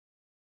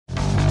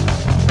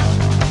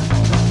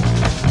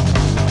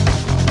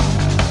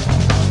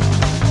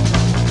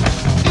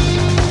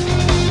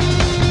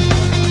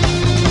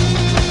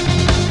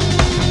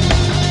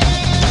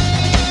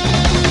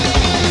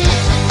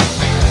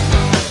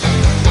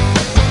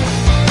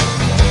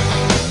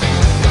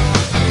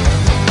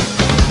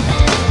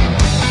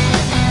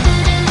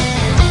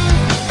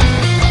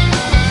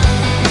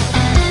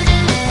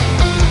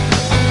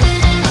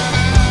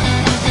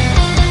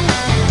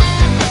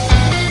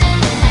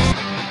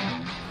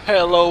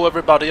Hello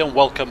everybody and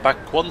welcome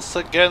back once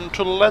again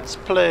to Let's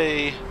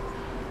Play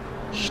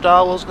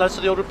Star Wars Knights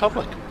of the Old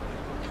Republic.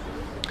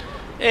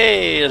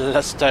 Hey,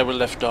 last time we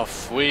left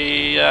off,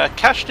 we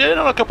cashed in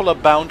on a couple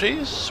of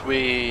bounties.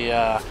 We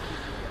had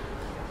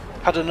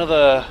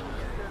another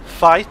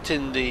fight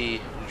in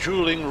the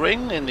dueling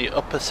ring in the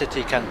upper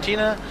city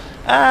cantina,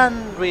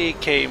 and we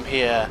came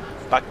here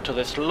back to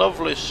this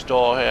lovely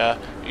store here,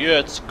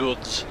 Yurt's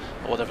Goods,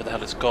 or whatever the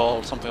hell it's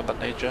called, something of that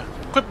nature.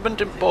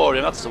 Equipment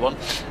Emporium, that's the one.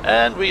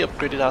 And we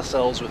upgraded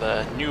ourselves with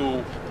a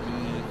new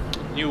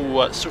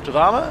suit of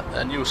armor,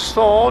 a new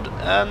sword,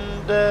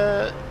 and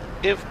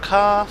give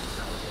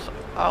Karth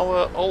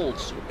our old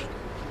suit.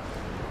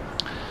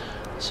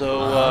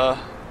 So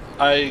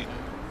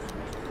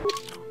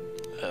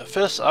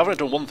first I've only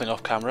done one thing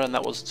off camera, and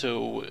that was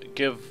to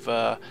give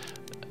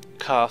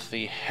Karth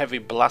the heavy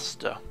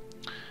blaster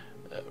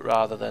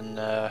rather than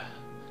the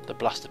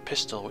blaster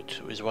pistol,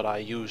 which is what I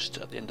used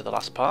at the end of the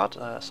last part.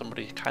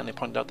 Somebody kindly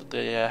pointed out that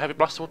the heavy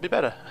blaster would be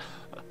better.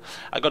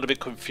 I got a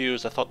bit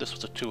confused. I thought this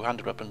was a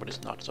two-handed weapon, but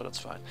it's not, so that's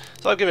fine.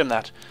 So I'll give him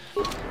that.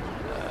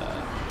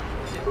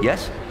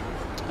 Yes?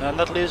 And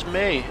that leaves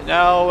me.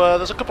 Now,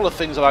 there's a couple of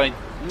things that I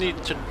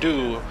need to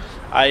do.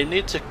 I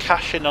need to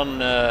cash in on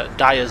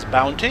Dyer's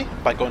bounty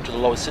by going to the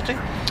lower city.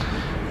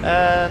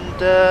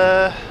 And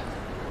I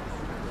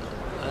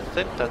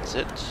think that's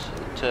it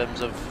in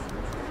terms of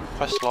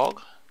quest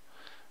log.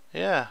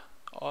 Yeah,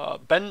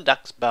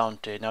 Bendak's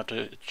bounty. Now,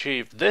 to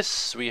achieve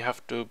this, we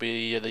have to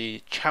be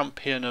the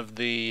champion of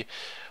the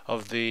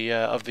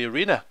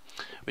arena,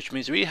 which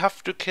means we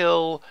have to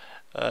kill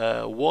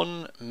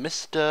one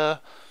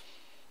Mr.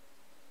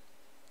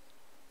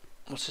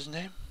 What's his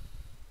name?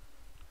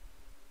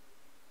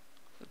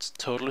 It's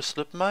totally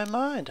slipped my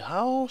mind.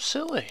 How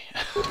silly.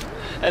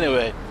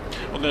 Anyway,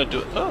 we're gonna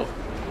do. Oh,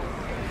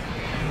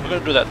 we're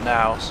gonna do that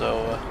now.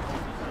 So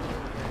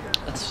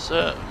let's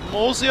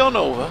mosey on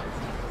over.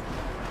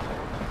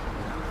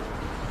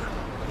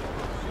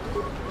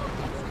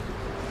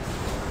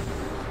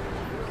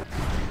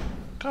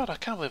 God, I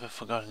can't believe I've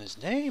forgotten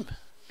his name.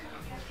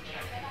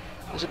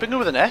 Does it begin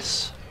with an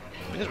S?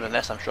 It begins with an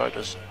S, I'm sure it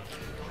does.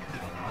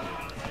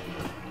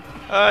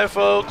 Hi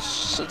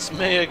folks, it's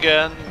me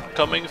again,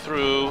 coming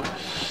through.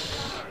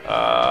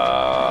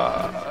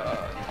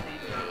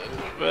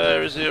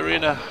 Where is the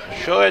arena?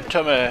 Show it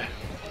to me.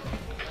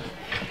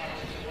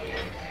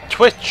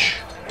 Twitch!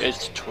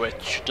 It's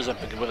Twitch.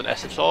 Doesn't begin with an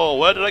S at all.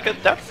 Where did I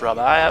get that from?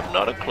 I have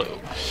not a clue.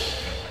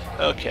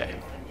 Okay.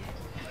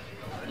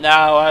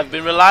 Now, I've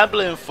been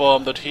reliably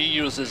informed that he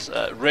uses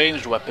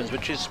ranged weapons,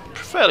 which is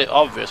fairly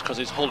obvious because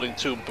he's holding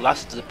two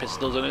blaster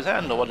pistols in his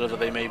hand, or whatever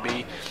they may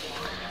be.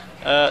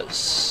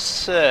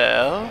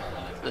 So,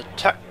 the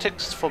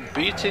tactics for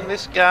beating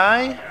this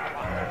guy,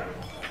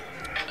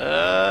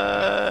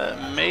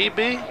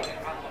 maybe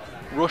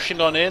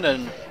rushing on in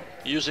and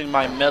using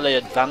my melee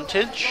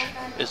advantage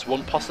is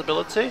one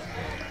possibility.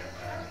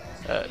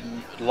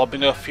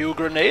 Lobbing a few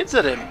grenades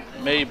at him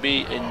may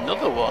be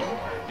another one.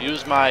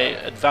 Use my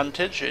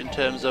advantage in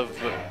terms of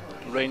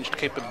ranged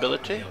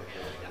capability.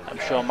 I'm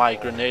sure my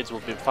grenades will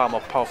be far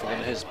more powerful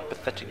than his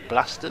pathetic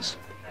blasters.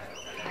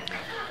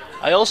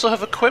 I also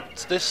have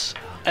equipped this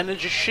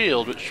energy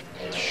shield, which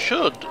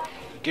should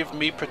give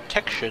me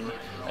protection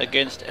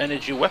against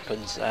energy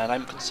weapons, and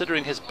I'm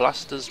considering his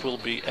blasters will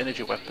be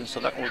energy weapons, so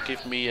that will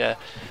give me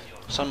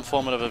some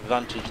form of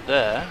advantage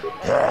there.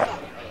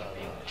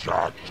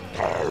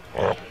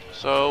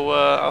 So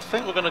I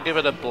think we're going to give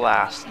it a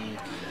blast, and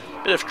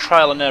a bit of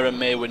trial and error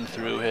may win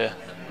through here.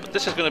 But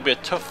this is going to be a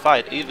tough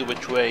fight either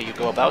which way you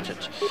go about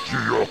it.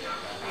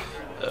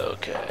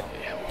 Okay.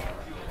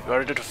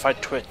 Ready to fight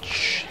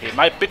Twitch. He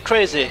might be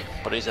crazy,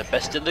 but he's the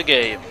best in the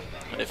game.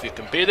 And if you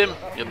can beat him,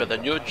 you'll be the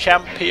new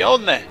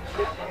champione.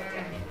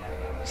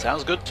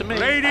 Sounds good to me.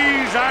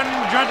 Ladies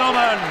and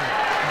gentlemen,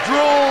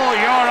 draw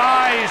your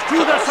eyes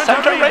to the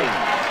center ring.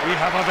 We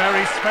have a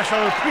very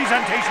special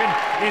presentation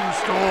in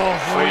store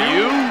for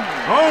you.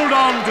 Hold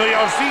on to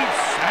your seats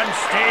and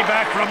stay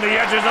back from the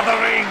edges of the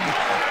ring.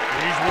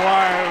 He's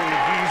wild,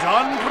 he's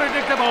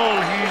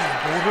unpredictable, he's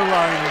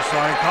borderline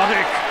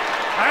psychotic.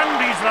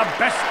 And he's the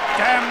best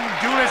damn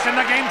duelist in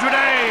the game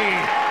today.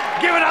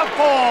 Give it up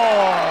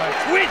for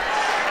Twitch!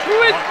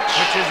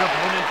 Twitch's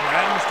opponent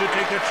plans to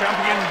take the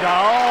champion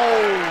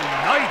down.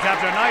 Night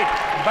after night,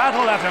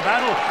 battle after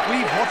battle,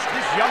 we've watched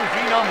this young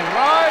phenom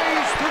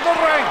rise through the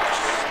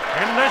ranks.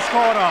 In this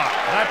corner,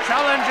 the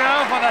challenger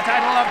for the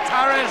title of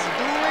Tara's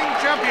dueling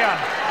champion,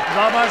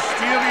 the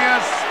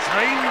mysterious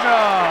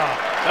stranger.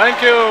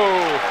 Thank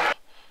you!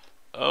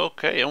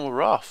 Okay, and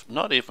we're off.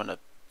 Not even a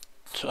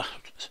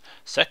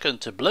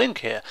second to blink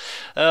here.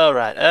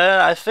 Alright,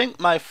 I think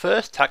my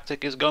first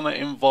tactic is going to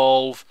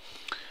involve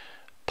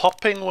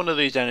popping one of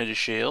these energy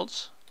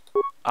shields,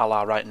 a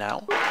la right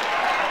now.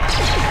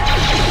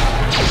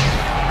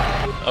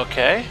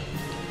 Okay,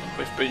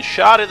 we've been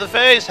shot in the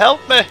face,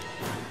 help me!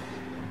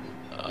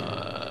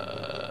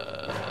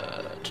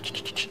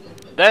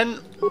 Then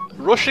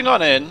rushing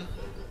on in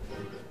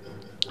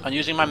and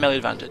using my melee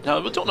advantage. Now,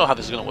 we don't know how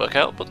this is going to work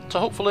out, but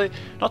hopefully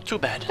not too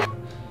bad.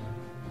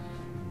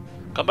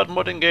 Combat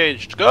mode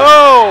engaged.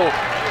 Go!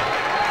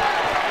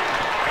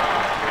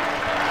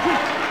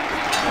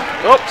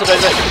 Oh, today.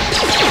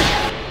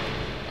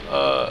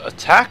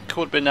 Attack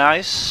would be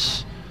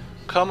nice.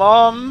 Come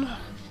on.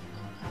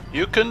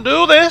 You can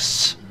do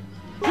this.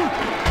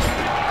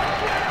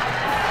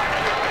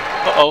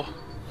 Uh-oh.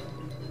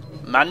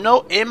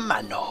 Mano a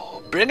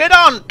mano. Bring it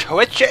on,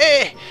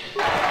 Twitchy!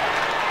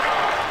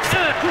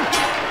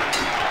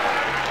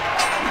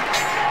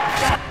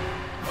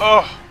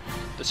 Oh,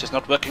 this is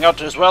not working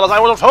out as well as I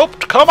would have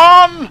hoped. Come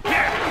on!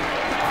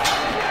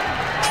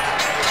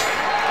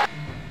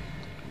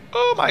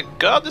 Oh my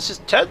god, this is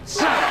tense.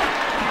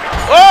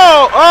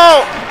 Oh!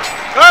 Oh!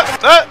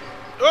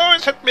 Oh,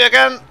 it's hit me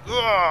again.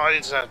 Oh,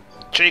 it's a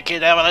cheeky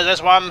devil, is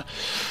this one.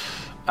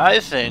 I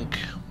think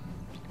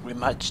we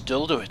might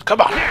still do it.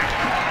 Come on!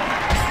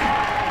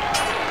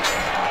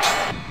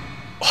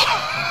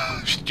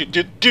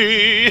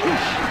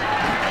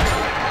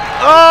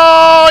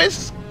 Oh,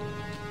 it's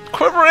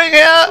quivering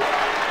here.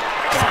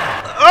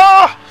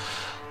 Oh!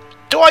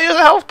 Do I use a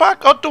health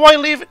pack or do I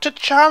leave it to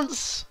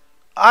chance?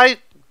 I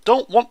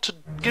don't want to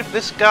give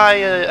this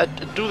guy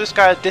do this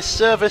guy a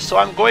disservice, so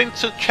I'm going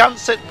to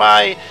chance it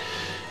by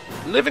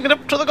living it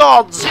up to the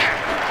gods.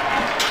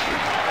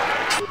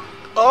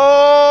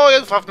 Oh,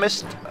 if I've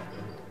missed.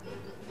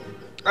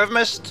 I've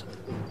missed.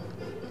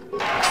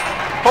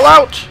 Pull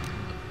out!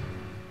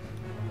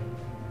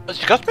 Has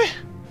he got me?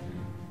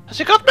 Has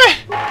he got me? The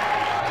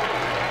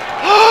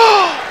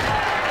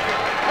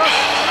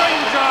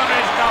stranger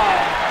is down!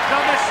 The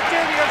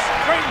mysterious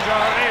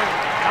stranger is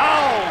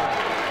down!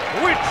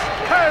 Which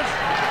has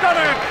done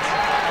it!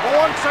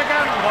 Once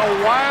again, the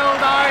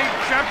wild-eyed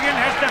champion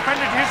has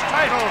defended his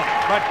title.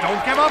 But don't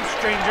give up,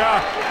 stranger.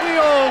 We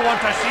all want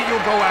to see you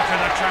go after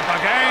the champ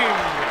again.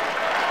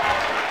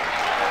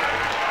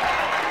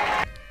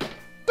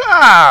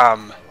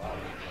 Damn!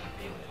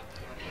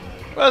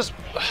 Where's...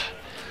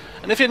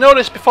 And if you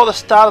notice, before the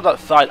start of that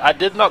fight, I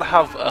did not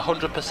have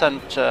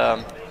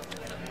 100%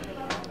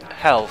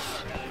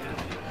 health.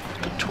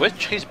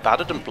 Twitch, he's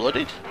battered and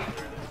bloodied.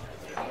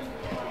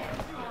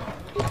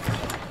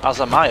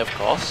 As am I, of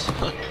course.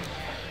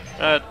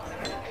 Now,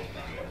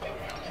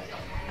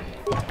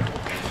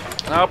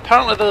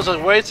 apparently there's a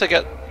way to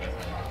get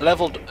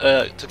leveled,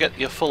 to get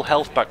your full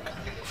health back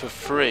for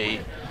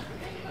free.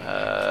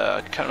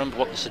 I can't remember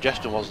what the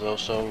suggestion was though,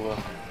 so...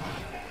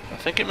 I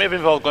think it may have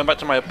involved going back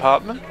to my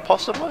apartment,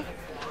 possibly?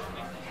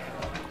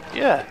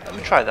 Yeah, let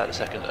me try that a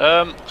second.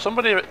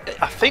 Somebody,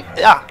 I think,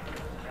 yeah,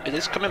 it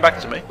is coming back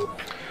to me.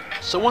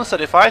 Someone said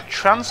if I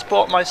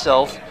transport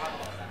myself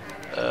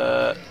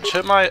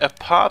to my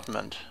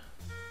apartment...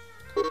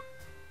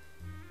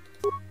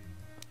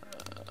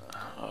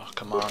 oh,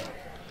 come on.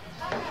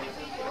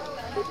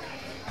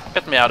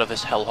 Get me out of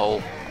this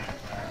hellhole.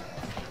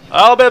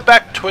 I'll be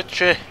back,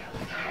 Twitchy,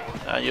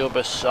 and you'll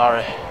be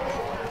sorry.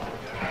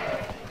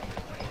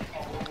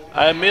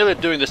 I'm merely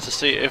doing this to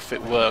see if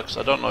it works.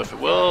 I don't know if it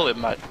will. It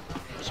might.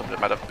 Somebody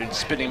might have been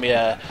spinning me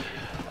a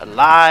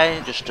lie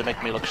just to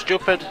make me look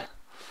stupid.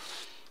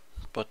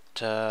 But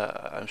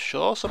I'm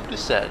sure somebody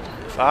said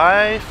if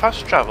I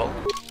fast travel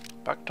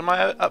back to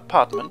my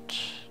apartment,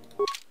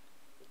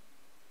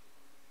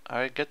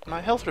 I get my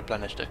health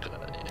replenished.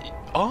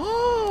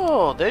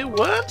 Oh, they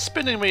weren't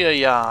spinning me a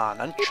yarn.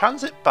 And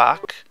transit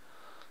back,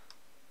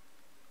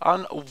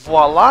 and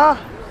voila,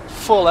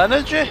 full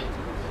energy.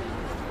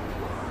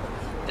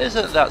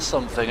 Isn't that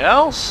something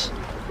else?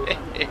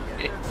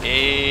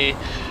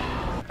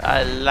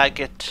 I like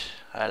it.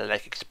 I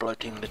like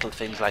exploiting little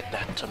things like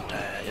that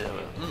sometimes.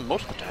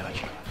 Most of the time,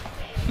 actually.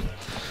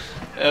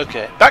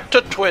 Okay, back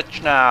to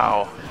Twitch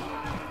now.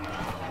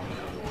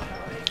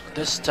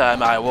 This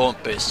time I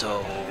won't be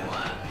so,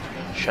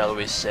 shall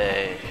we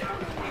say,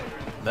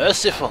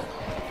 merciful.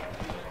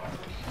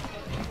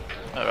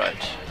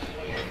 Alright.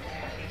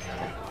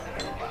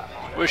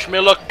 Wish me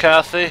luck,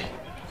 Kathy.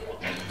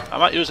 I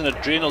might use an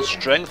adrenal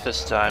strength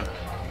this time.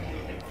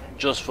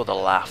 Just for the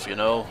laugh, you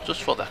know?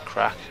 Just for the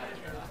crack.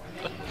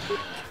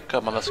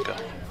 Come on, let's go.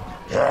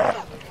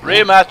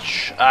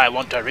 Rematch! I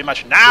want a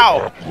rematch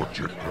now!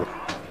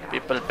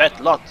 People bet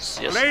lots,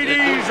 yes.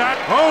 Ladies,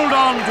 hold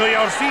on to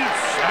your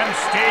seats and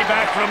stay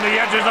back from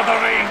the edges of the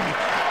ring.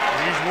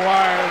 He's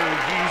wild,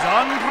 he's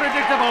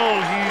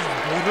unpredictable, he's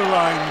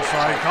borderline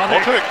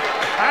psychotic.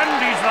 And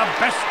he's the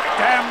best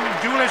damn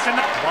duelist in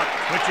the... What?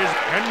 Which is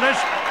endless?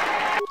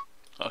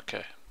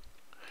 Okay.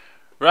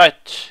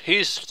 Right,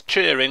 he's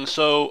cheering,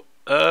 so,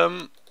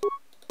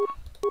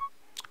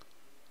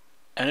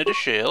 energy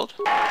shield.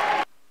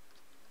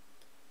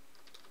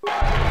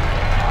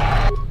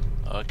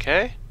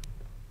 Okay.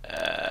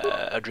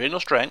 Adrenal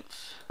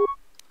strength.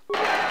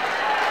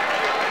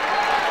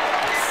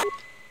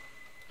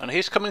 And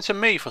he's coming to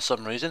me for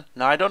some reason.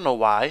 Now, I don't know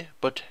why,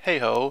 but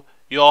hey-ho,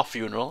 your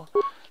funeral.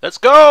 Let's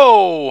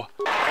go!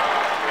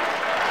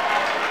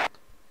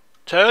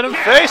 Turn and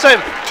face him!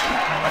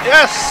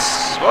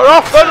 Yes! We're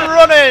off and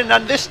running!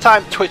 And this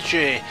time,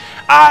 Twitchy,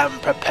 I'm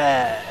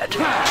prepared.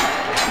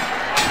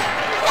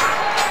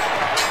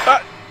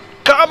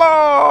 Come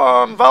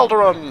on,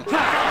 Valdarun!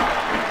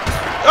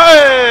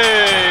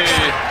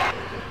 Hey!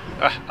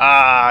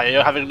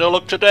 You're having no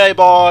luck today,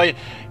 boy.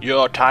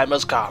 Your time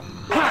has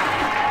come.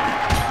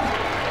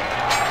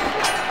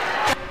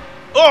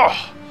 Oh!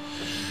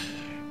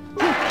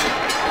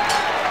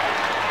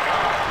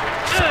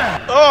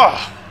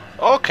 Oh!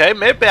 Okay,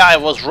 maybe I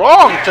was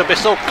wrong to be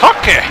so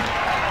cocky.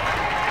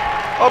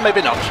 Or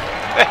maybe not.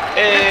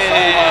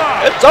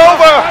 It's over!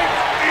 The fight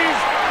is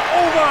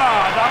over!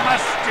 The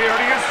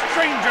mysterious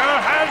stranger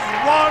has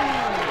won!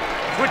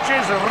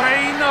 Twitch's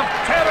reign of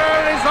terror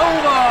is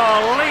over,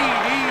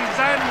 ladies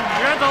and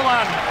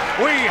gentlemen!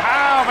 We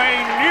have a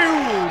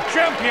new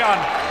champion,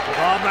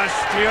 the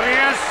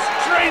mysterious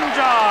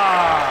stranger!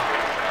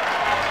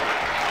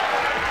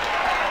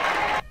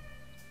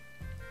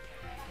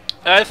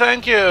 I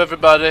thank you,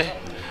 everybody.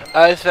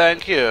 I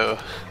thank you.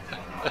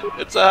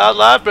 It's a hard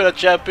life being a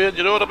champion,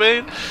 you know what I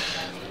mean?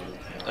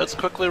 Let's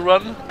quickly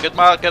run, get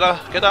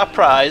our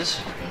prize.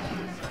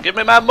 Give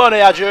me my money,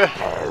 Adju.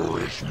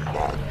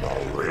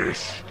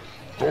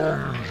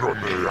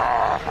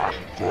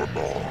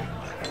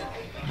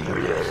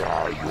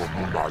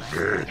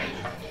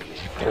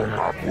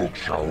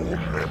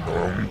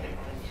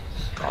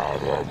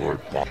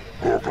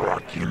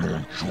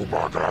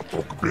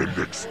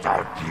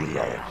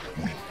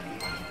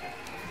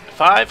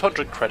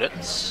 $500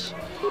 credits.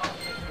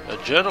 A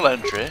journal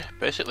entry,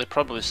 basically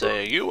probably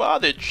saying, you are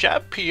the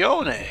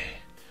champione,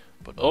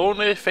 but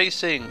only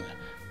facing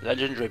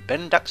legendary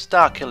Bendak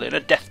Starkiller in a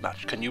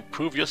deathmatch can you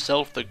prove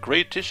yourself the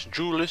greatest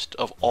duelist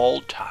of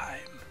all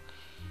time.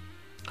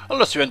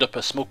 Unless you end up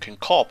a smoking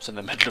corpse in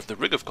the middle of the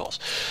ring, of course.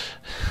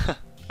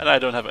 And I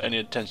don't have any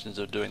intentions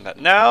of doing that.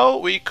 Now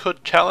we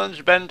could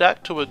challenge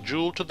Bendak to a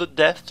duel to the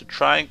death to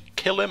try and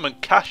kill him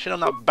and cash in on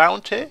that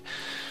bounty.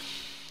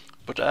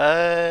 But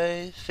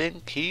I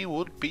think he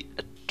would be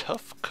a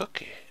tough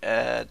cookie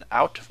and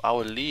out of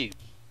our league.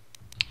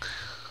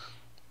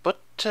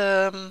 But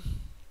I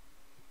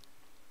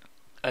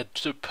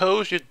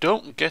suppose you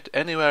don't get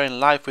anywhere in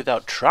life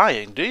without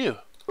trying, do you?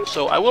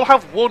 So I will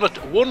have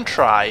one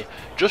try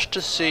just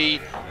to see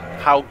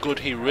how good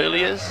he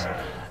really is.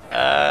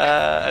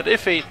 And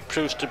if he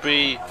proves to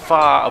be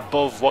far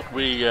above what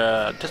we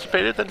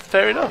anticipated, then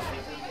fair enough.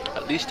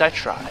 At least I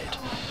tried.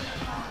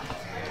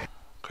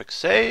 Quick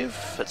save.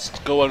 Let's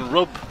go and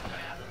rub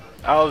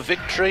our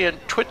victory in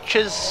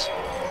Twitch's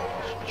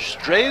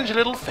strange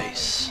little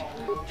face.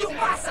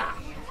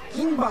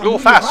 You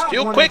fast,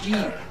 you quick,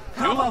 you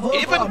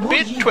even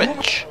beat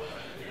Twitch.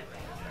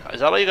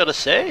 Is that all you gotta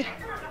say?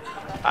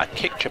 I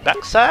kicked your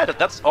backside and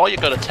that's all you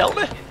gotta tell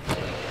me?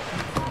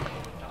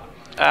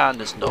 And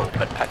there's no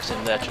bed packs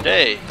in there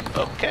today.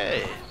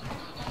 Okay.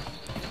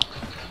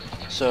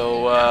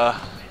 So,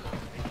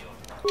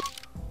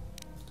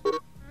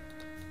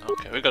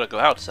 okay, we gotta go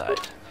outside.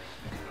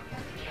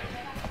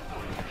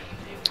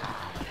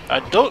 I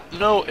don't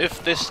know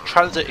if this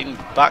transiting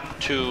back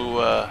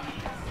to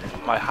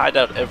my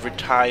hideout every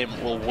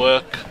time will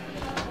work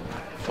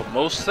for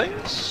most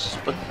things,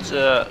 but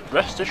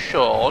rest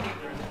assured,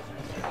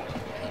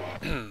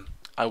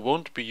 I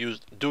won't be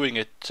doing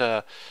it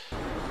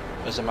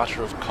as a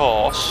matter of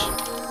course.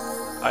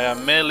 I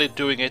am merely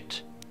doing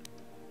it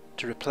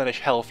to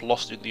replenish health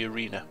lost in the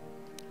arena.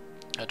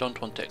 I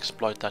don't want to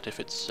exploit that if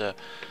it's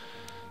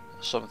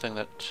something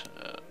that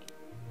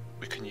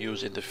we can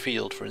use in the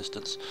field, for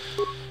instance.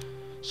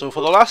 So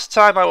for the last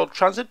time I will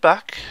transit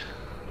back,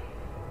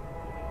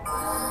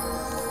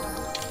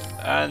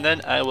 and then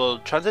I will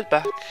transit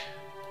back.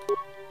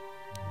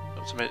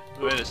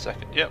 Wait a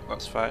second, yep,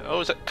 that's fine.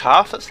 Oh, is it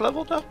Calf that's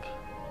leveled up?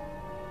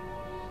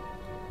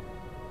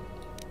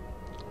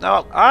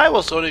 Now, I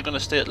was only going to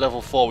stay at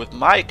level 4 with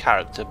my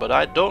character, but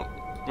I don't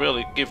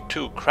really give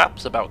two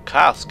craps about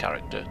Calf's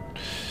character.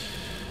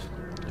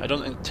 I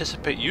don't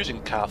anticipate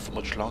using Calf for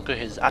much longer.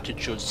 His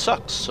attitude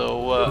sucks,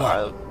 so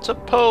I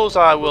suppose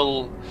I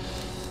will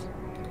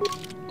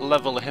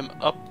level him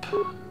up